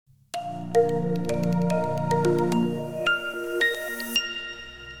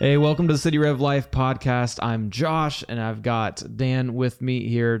Hey, welcome to the City Rev Life podcast. I'm Josh, and I've got Dan with me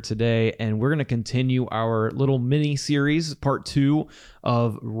here today, and we're going to continue our little mini series, part 2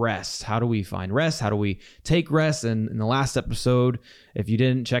 of rest. How do we find rest? How do we take rest? And in the last episode, if you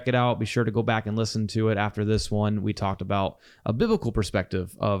didn't check it out, be sure to go back and listen to it. After this one, we talked about a biblical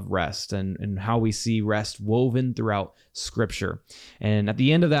perspective of rest and how we see rest woven throughout Scripture. And at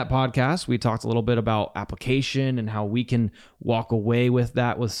the end of that podcast, we talked a little bit about application and how we can walk away with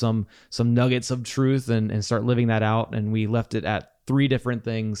that with some nuggets of truth and start living that out. And we left it at 3 different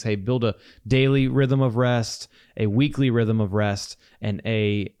things. Hey, build a daily rhythm of rest, a weekly rhythm of rest, and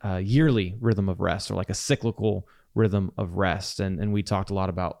a yearly rhythm of rest, or like a cyclical rhythm of rest. And we talked a lot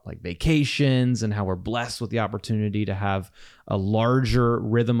about like vacations and how we're blessed with the opportunity to have a larger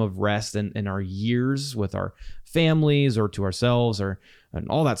rhythm of rest in our years with our families or to ourselves and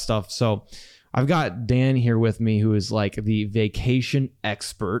all that stuff. So I've got Dan here with me, who is like the vacation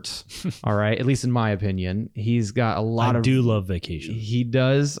expert. All right. At least in my opinion, he's got a lot I do love vacation. He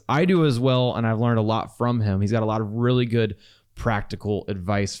does. I do as well. And I've learned a lot from him. He's got a lot of really good practical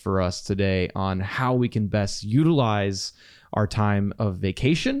advice for us today on how we can best utilize our time of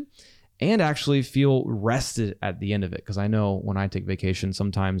vacation and actually feel rested at the end of it. Because I know when I take vacation,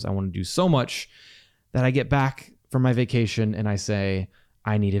 sometimes I want to do so much that I get back from my vacation and I say,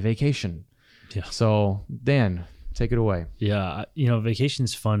 I need a vacation. Yeah. So Dan, take it away. Yeah.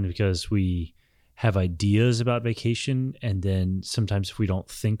 Vacation's fun because we have ideas about vacation. And then sometimes if we don't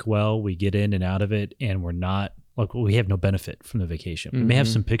think well, we get in and out of it and we have no benefit from the vacation. We may have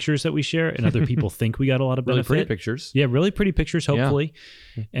some pictures that we share and other people think we got a lot of benefit. Really pretty pictures. Yeah. Really pretty pictures, hopefully.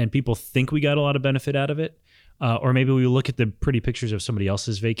 Yeah. And people think we got a lot of benefit out of it. Or maybe we look at the pretty pictures of somebody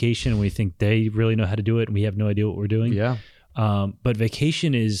else's vacation and we think they really know how to do it and we have no idea what we're doing. Yeah. But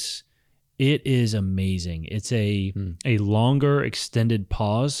vacation is amazing. It's a longer extended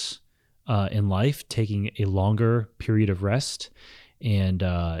pause in life, taking a longer period of rest. And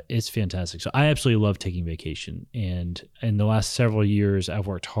it's fantastic. So I absolutely love taking vacation. And in the last several years, I've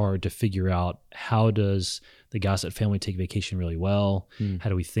worked hard to figure out how does the Gossett family take vacation really well? How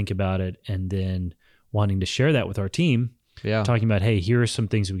do we think about it? And then wanting to share that with our team, talking about, hey, here are some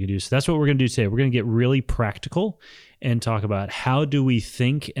things we can do. So that's what we're going to do today. We're going to get really practical and talk about how do we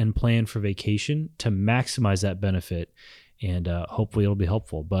think and plan for vacation to maximize that benefit. And hopefully it'll be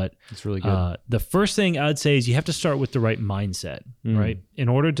helpful. But it's really good. The first thing I'd say is you have to start with the right mindset, right? In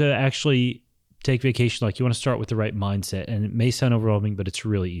order to actually take vacation, you want to start with the right mindset. And it may sound overwhelming, but it's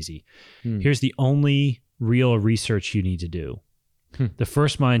really easy. Here's the only real research you need to do. The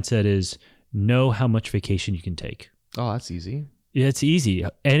first mindset is know how much vacation you can take. Oh, that's easy. Yeah, it's easy.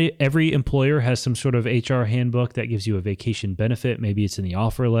 Every employer has some sort of HR handbook that gives you a vacation benefit. Maybe it's in the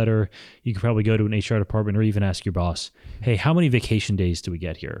offer letter. You can probably go to an HR department or even ask your boss, hey, how many vacation days do we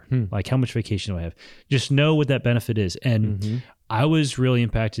get here? Like, how much vacation do I have? Just know what that benefit is. And I was really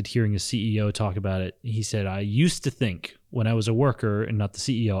impacted hearing a CEO talk about it. He said, I used to think when I was a worker and not the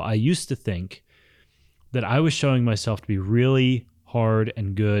CEO, I used to think that I was showing myself to be really hard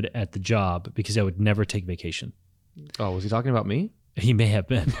and good at the job because I would never take vacation. Oh, was he talking about me? He may have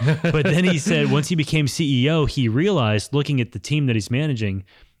been. But then he said once he became CEO, he realized, looking at the team that he's managing,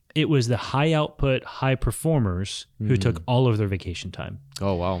 it was the high output, high performers who took all of their vacation time.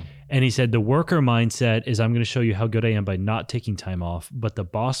 Oh, wow. And he said the worker mindset is I'm going to show you how good I am by not taking time off. But the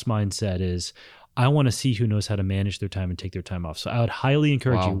boss mindset is I want to see who knows how to manage their time and take their time off. So I would highly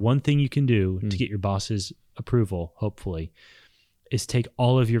encourage you, one thing you can do to get your boss's approval, hopefully, is take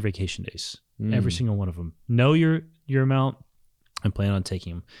all of your vacation days. Every single one of them. Know your amount and plan on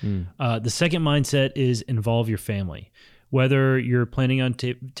taking them. The second mindset is involve your family. Whether you're planning on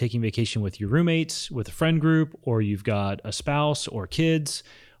taking vacation with your roommates, with a friend group, or you've got a spouse or kids,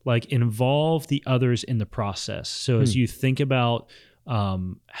 involve the others in the process. So as you think about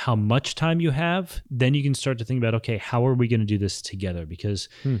how much time you have, then you can start to think about, okay, how are we going to do this together? Because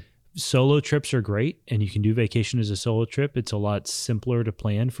solo trips are great and you can do vacation as a solo trip. It's a lot simpler to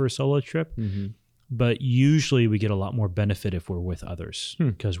plan for a solo trip, but usually we get a lot more benefit if we're with others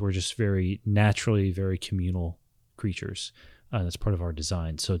because we're just very naturally, very communal creatures. That's part of our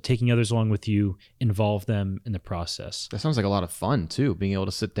design. So taking others along with you, involve them in the process. That sounds like a lot of fun too, being able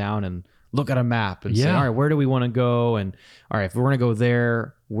to sit down and look at a map and say, all right, where do we want to go? And all right, if we're going to go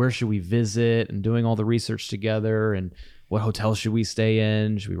there, where should we visit? And doing all the research together and what hotel should we stay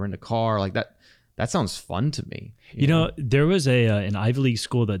in? Should we rent a car? Like that sounds fun to me. You know, there was an Ivy League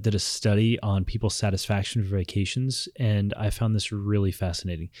school that did a study on people's satisfaction for vacations, and I found this really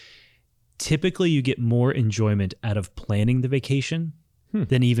fascinating. Typically, you get more enjoyment out of planning the vacation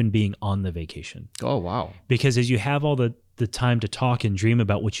than even being on the vacation. Oh, wow. Because as you have all the time to talk and dream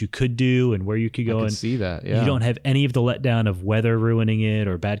about what you could do and where you could go, I can and see that. Yeah. you don't have any of the letdown of weather ruining it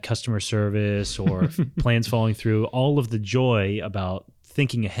or bad customer service or plans falling through, all of the joy about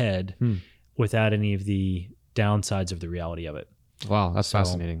thinking ahead without any of the downsides of the reality of it. Wow, that's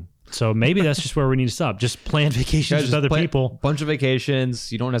fascinating. So maybe that's just where we need to stop. Just plan vacations with other people. Bunch of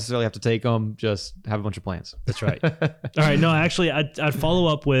vacations. You don't necessarily have to take them. Just have a bunch of plans. That's right. All right. No, actually, I'd follow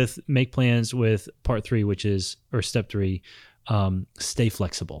up with make plans with part 3, or step 3, stay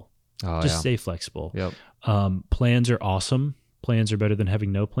flexible. Stay flexible. Yep. Plans are awesome. Plans are better than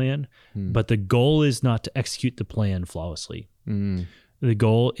having no plan. But the goal is not to execute the plan flawlessly. The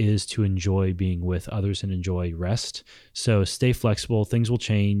goal is to enjoy being with others and enjoy rest. So stay flexible. Things will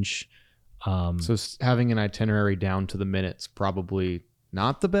change. So having an itinerary down to the minute's probably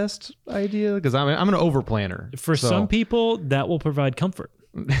not the best idea, because I'm an over planner. For some people, that will provide comfort.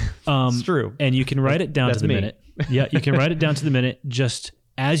 It's true. And you can write it down to the minute. Yeah, you can write it down to the minute. Just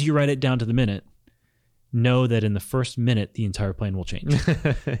as you write it down to the minute, know that in the first minute, the entire plan will change.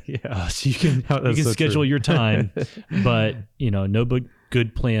 So you can schedule your time, but no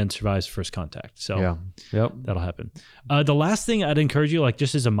good plan survives first contact. So that'll happen. The last thing I'd encourage you,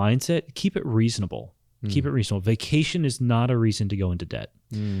 just as a mindset, keep it reasonable. Keep it reasonable. Vacation is not a reason to go into debt.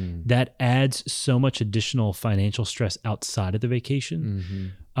 That adds so much additional financial stress outside of the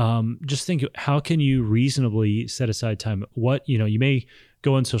vacation. Just think, how can you reasonably set aside time? You may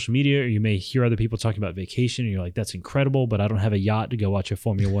go on social media, or you may hear other people talking about vacation, and you're like, that's incredible, but I don't have a yacht to go watch a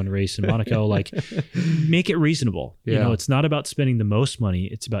Formula One race in Monaco. Make it reasonable. It's not about spending the most money.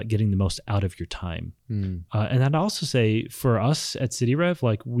 It's about getting the most out of your time. And I'd also say for us at City Rev,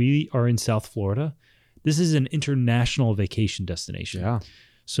 we are in South Florida. This is an international vacation destination. Yeah.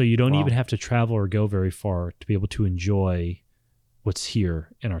 So you don't even have to travel or go very far to be able to enjoy what's here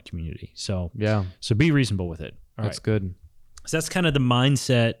in our community. So be reasonable with it. That's good. So that's kind of the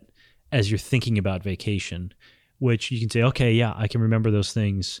mindset as you're thinking about vacation, which you can say, okay, yeah, I can remember those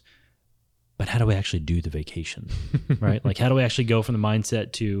things, but how do I actually do the vacation, right? How do I actually go from the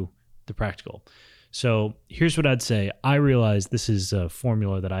mindset to the practical? So here's what I'd say. I realize this is a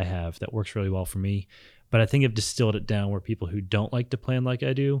formula that I have that works really well for me, but I think I've distilled it down where people who don't like to plan like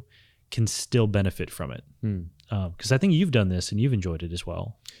I do can still benefit from it. Because I think you've done this and you've enjoyed it as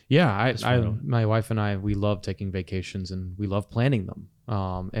well. Yeah, my wife and I, we love taking vacations and we love planning them.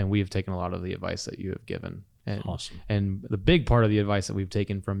 And we have taken a lot of the advice that you have given. And, awesome. And the big part of the advice that we've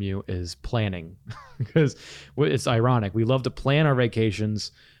taken from you is planning, because it's ironic. We love to plan our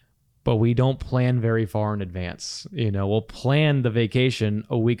vacations, but we don't plan very far in advance. We'll plan the vacation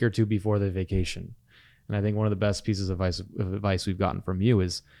a week or two before the vacation. And I think one of the best pieces of advice we've gotten from you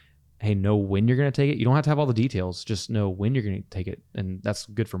is, hey, know when you're going to take it. You don't have to have all the details. Just know when you're going to take it. And that's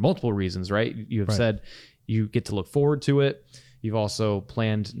good for multiple reasons, right? You have said you get to look forward to it. You've also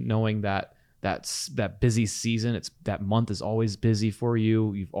planned knowing that busy season, that month is always busy for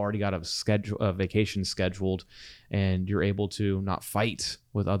you. You've already got a vacation scheduled, and you're able to not fight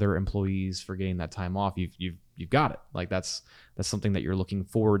with other employees for getting that time off. You've got it. That's something that you're looking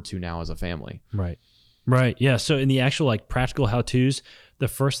forward to now as a family. Right. Yeah. So in the actual practical how-tos, the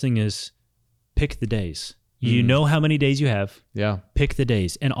first thing is pick the days. You know how many days you have. Yeah. Pick the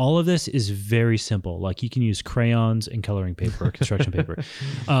days. And all of this is very simple. You can use crayons and coloring paper, construction paper.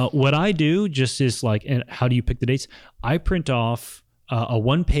 What I do just is and how do you pick the dates? I print off a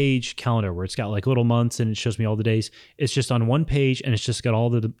one-page calendar where it's got little months and it shows me all the days. It's just on one page and it's just got all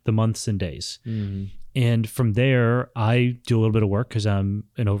the months and days. And from there, I do a little bit of work because I'm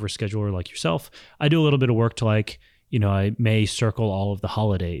an overscheduler like yourself. I do a little bit of work to I may circle all of the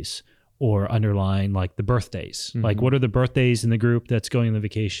holidays or underline the birthdays. What are the birthdays in the group that's going on the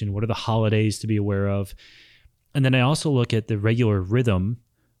vacation? What are the holidays to be aware of? And then I also look at the regular rhythm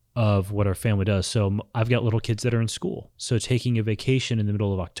of what our family does. So I've got little kids that are in school. So taking a vacation in the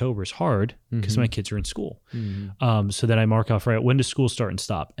middle of October is hard because my kids are in school. So then I mark off, right, when does school start and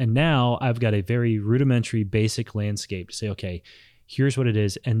stop? And now I've got a very rudimentary, basic landscape to say, okay, here's what it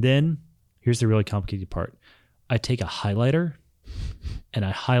is. And then here's the really complicated part. I take a highlighter and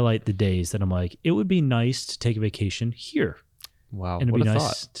I highlight the days that I'm like, it would be nice to take a vacation here. Wow. And it'd be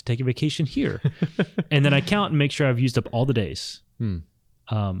nice to take a vacation here. And then I count and make sure I've used up all the days. And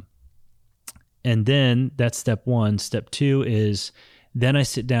then that's step one. Step two is then I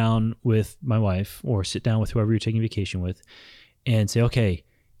sit down with my wife or sit down with whoever you're taking vacation with and say, okay,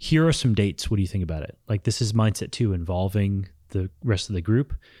 here are some dates. What do you think about it? This is mindset 2 involving the rest of the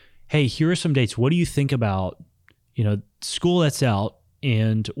group. Hey, here are some dates. What do you think about, school that's out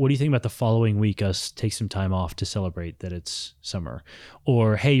And what do you think about the following week, us take some time off to celebrate that it's summer?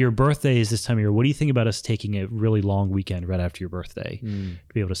 Or, hey, your birthday is this time of year. What do you think about us taking a really long weekend right after your birthday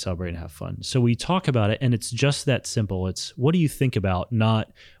to be able to celebrate and have fun? So we talk about it, and it's just that simple. It's what do you think about,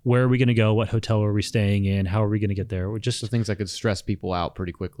 not where are we going to go, what hotel are we staying in, how are we going to get there? Or just the things that could stress people out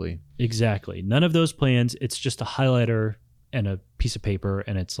pretty quickly. Exactly. None of those plans. It's just a highlighter and a piece of paper,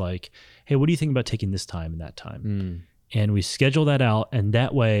 and it's like, hey, what do you think about taking this time and that time? And we schedule that out, and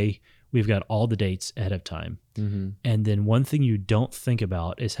that way we've got all the dates ahead of time. And then one thing you don't think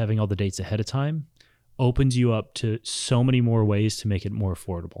about is having all the dates ahead of time opens you up to so many more ways to make it more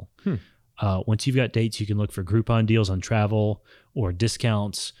affordable. Once you've got dates, you can look for Groupon deals on travel or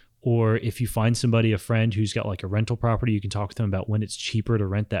discounts, or if you find somebody, a friend who's got like a rental property, you can talk with them about when it's cheaper to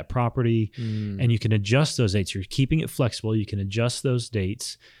rent that property, and you can adjust those dates. You're keeping it flexible. You can adjust those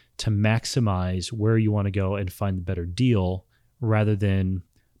dates to maximize where you want to go and find the better deal, rather than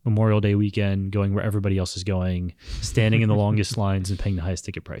Memorial Day weekend going where everybody else is going, standing in the longest lines and paying the highest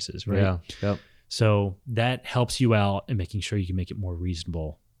ticket prices, right? Yeah. Yep. So that helps you out in making sure you can make it more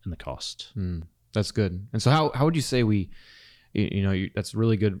reasonable in the cost. That's good. And so how would you say that's a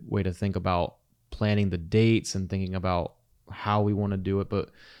really good way to think about planning the dates and thinking about how we want to do it. But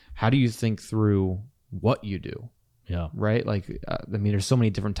how do you think through what you do? Yeah. Right. Like, there's so many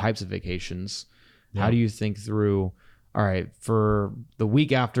different types of vacations. Yeah. How do you think through, all right, for the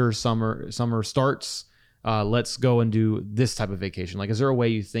week after summer starts, let's go and do this type of vacation. Like, is there a way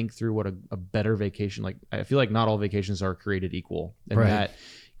you think through what a better vacation, like, I feel like not all vacations are created equal, and right. that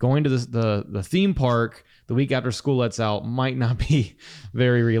going to the theme park the week after school lets out might not be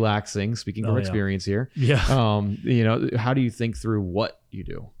very relaxing, speaking from experience here. Yeah. How do you think through what you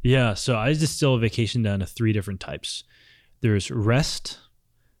do? Yeah. So I distill a vacation down to 3 different types. There's rest,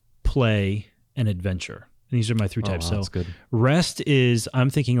 play, and adventure. And these are my 3 types. Wow, that's good. Rest is, I'm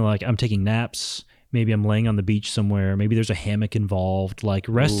thinking like I'm taking naps. Maybe I'm laying on the beach somewhere. Maybe there's a hammock involved. Like,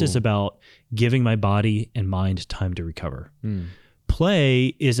 rest is about giving my body and mind time to recover.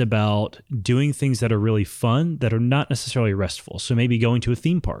 Play is about doing things that are really fun that are not necessarily restful. So maybe going to a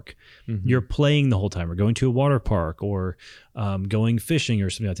theme park, you're playing the whole time, or going to a water park, or going fishing or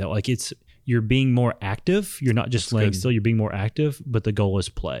something like that. Like, you're being more active. You're not just laying still, you're being more active, but the goal is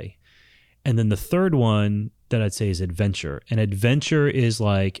play. And then the third one that I'd say is adventure. And adventure is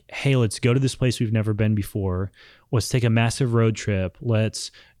like, hey, let's go to this place we've never been before. Let's take a massive road trip.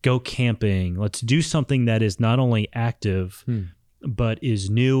 Let's go camping. Let's do something that is not only active, but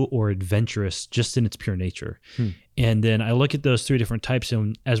is new or adventurous just in its pure nature. And then I look at those 3 different types.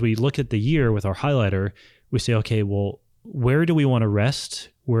 And as we look at the year with our highlighter, we say, okay, well, where do we want to rest?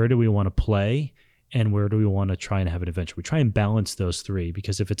 Where do we want to play? And where do we want to try and have an adventure? We try and balance those 3,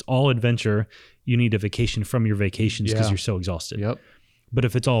 because if it's all adventure, you need a vacation from your vacations because you're so exhausted. Yep. But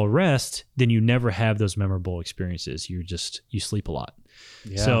if it's all rest, then you never have those memorable experiences. You sleep a lot.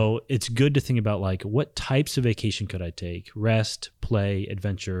 Yeah. So it's good to think about, like, what types of vacation could I take? Rest, play,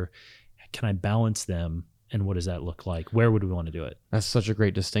 adventure. Can I balance them? And what does that look like? Where would we want to do it? That's such a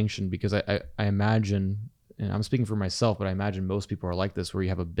great distinction, because I imagine, and I'm speaking for myself, but I imagine most people are like this, where you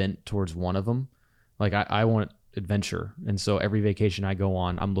have a bent towards one of them. Like, I want adventure. And so every vacation I go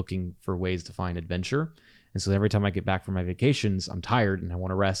on, I'm looking for ways to find adventure. And so every time I get back from my vacations, I'm tired and I want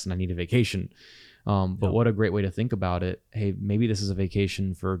to rest and I need a vacation. But what a great way to think about it. Hey, maybe this is a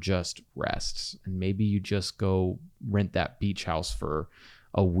vacation for just rest. And maybe you just go rent that beach house for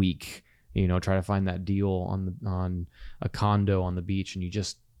a week, try to find that deal on a condo on the beach, and you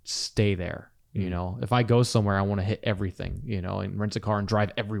just stay there. If I go somewhere, I want to hit everything, and rent a car and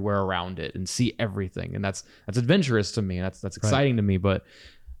drive everywhere around it and see everything. And that's adventurous to me. That's exciting to me, but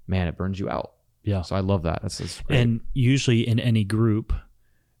man, it burns you out. Yeah. So I love that. That's great. And usually in any group,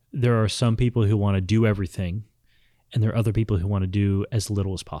 there are some people who want to do everything, and there are other people who want to do as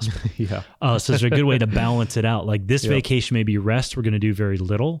little as possible. Yeah. So there's a good way to balance it out. Like, this vacation may be rest, we're going to do very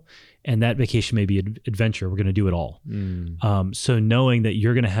little. And that vacation may be adventure, we're going to do it all. So knowing that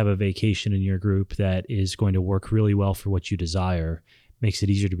you're going to have a vacation in your group that is going to work really well for what you desire makes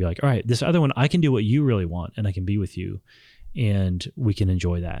it easier to be like, all right, this other one, I can do what you really want, and I can be with you, and we can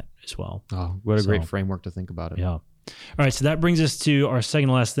enjoy that as well. Oh, what a great framework to think about it. Yeah. All right. So that brings us to our second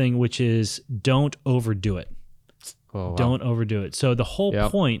to last thing, which is don't overdo it. Oh, wow. Don't overdo it. So the whole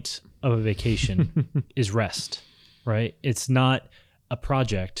point of a vacation is rest, right? It's not a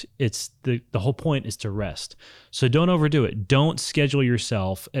project. It's the whole point is to rest. So don't overdo it. Don't schedule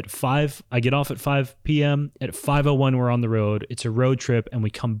yourself at 5. I get off at 5 p.m. At 5:01, we're on the road. It's a road trip, and we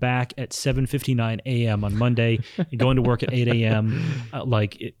come back at 7:59 a.m. on Monday and go into work at 8 a.m.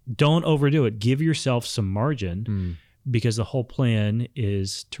 Don't overdo it. Give yourself some margin, because the whole plan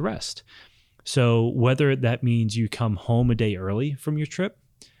is to rest. So whether that means you come home a day early from your trip,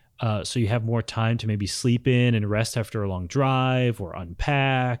 so you have more time to maybe sleep in and rest after a long drive or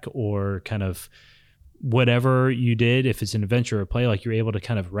unpack or kind of whatever you did, if it's an adventure or play, like you're able to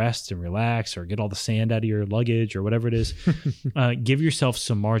kind of rest and relax or get all the sand out of your luggage or whatever it is, give yourself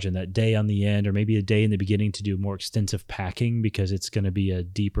some margin that day on the end or maybe a day in the beginning to do more extensive packing because it's going to be a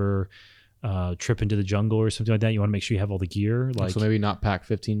deeper trip into the jungle or something like that. You want to make sure you have all the gear. So maybe not pack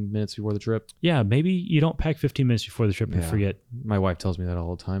 15 minutes before the trip. Yeah, maybe you don't pack 15 minutes before the trip and forget. My wife tells me that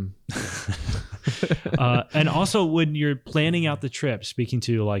all the time. And also when you're planning out the trip, speaking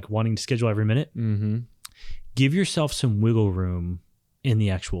to like wanting to schedule every minute, give yourself some wiggle room in the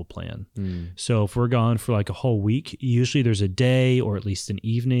actual plan. So if we're gone for like a whole week, usually there's a day or at least an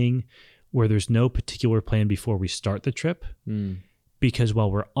evening where there's no particular plan before we start the trip. Because while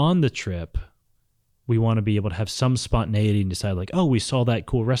we're on the trip, we want to be able to have some spontaneity and decide like, oh, we saw that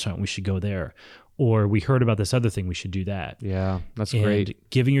cool restaurant, we should go there. Or we heard about this other thing, we should do that. Yeah, that's and great.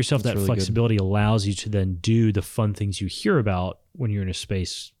 Giving yourself that really flexibility allows you to then do the fun things you hear about when you're in a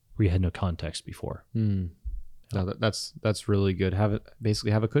space where you had no context before. No, that's really good. Basically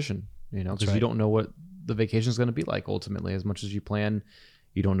have a cushion, because you don't know what the vacation is going to be like ultimately. As much as you plan,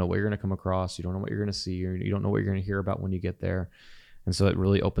 you don't know what you're going to come across. You don't know what you're going to see, or you don't know what you're going to hear about when you get there. And so it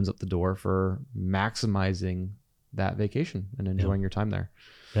really opens up the door for maximizing that vacation and enjoying your time there.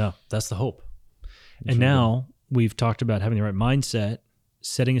 Yeah, that's the hope. And now we've talked about having the right mindset,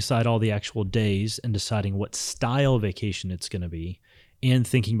 setting aside all the actual days and deciding what style vacation it's going to be, and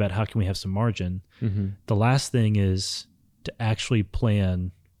thinking about how can we have some margin. The last thing is to actually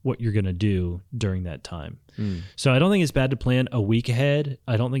plan what you're going to do during that time. So I don't think it's bad to plan a week ahead.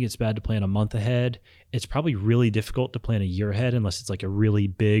 I don't think it's bad to plan a month ahead. It's probably really difficult to plan a year ahead unless it's like a really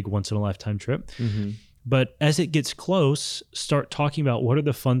big once in a lifetime trip. But as it gets close, start talking about what are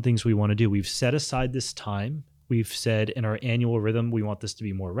the fun things we want to do. We've set aside this time. We've said in our annual rhythm, we want this to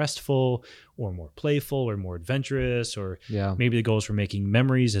be more restful or more playful or more adventurous, or maybe the goal is we're making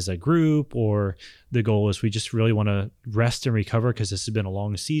memories as a group, or the goal is we just really want to rest and recover because this has been a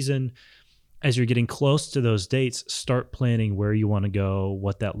long season. As you're getting close to those dates, start planning where you want to go,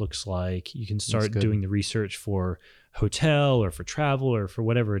 what that looks like. You can start doing the research for hotel or for travel or for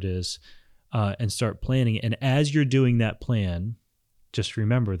whatever it is, and start planning. And as you're doing that plan, just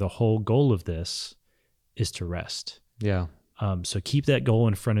remember the whole goal of this is to rest. Yeah. So keep that goal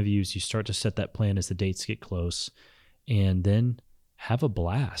in front of you as you start to set that plan as the dates get close, and then have a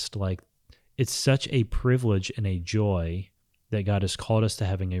blast. Like, it's such a privilege and a joy that God has called us to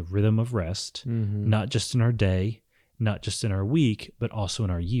having a rhythm of rest, not just in our day, not just in our week, but also in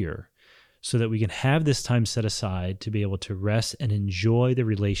our year, so that we can have this time set aside to be able to rest and enjoy the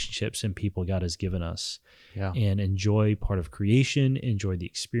relationships and people God has given us, and enjoy part of creation, enjoy the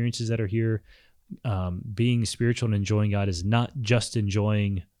experiences that are here. Being spiritual and enjoying God is not just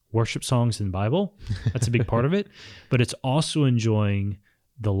enjoying worship songs in the Bible. That's a big part of it, but it's also enjoying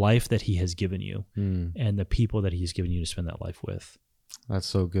the life that he has given you and the people that he's given you to spend that life with. That's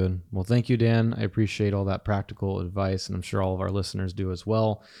so good. Well, thank you, Dan. I appreciate all that practical advice, and I'm sure all of our listeners do as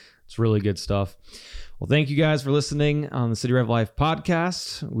well. It's really good stuff. Well, thank you guys for listening on the City Rev Life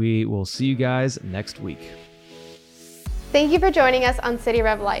podcast. We will see you guys next week. Thank you for joining us on City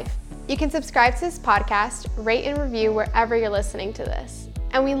Rev Life. You can subscribe to this podcast, rate and review wherever you're listening to this.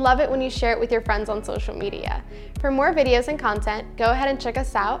 And we love it when you share it with your friends on social media. For more videos and content, go ahead and check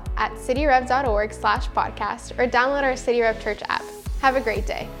us out at cityrev.org/podcast or download our City Rev Church app. Have a great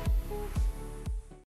day.